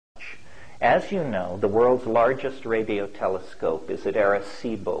As you know, the world's largest radio telescope is at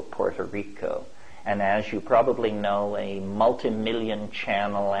Arecibo, Puerto Rico. And as you probably know, a multi-million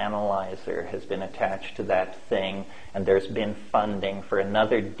channel analyzer has been attached to that thing, and there's been funding for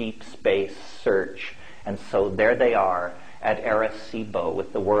another deep space search. And so there they are at Arecibo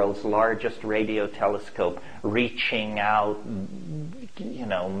with the world's largest radio telescope reaching out,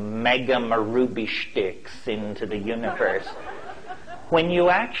 megamarubisticks into the universe. When you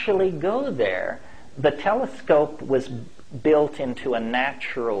actually go there, the telescope was built into a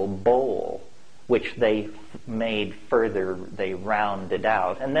natural bowl, which they made further, they rounded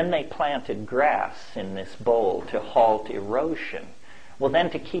out. And then they planted grass in this bowl to halt erosion. Well, then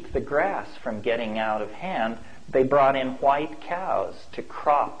to keep the grass from getting out of hand, they brought in white cows to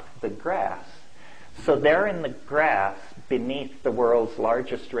crop the grass. So there in the grass, beneath the world's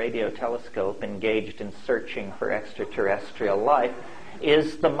largest radio telescope engaged in searching for extraterrestrial life,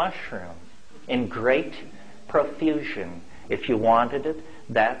 is the mushroom in great profusion. If you wanted it,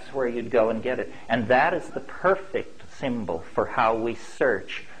 that's where you'd go and get it. And that is the perfect symbol for how we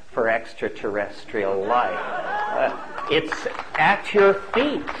search for extraterrestrial life. It's at your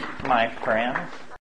feet, my friends.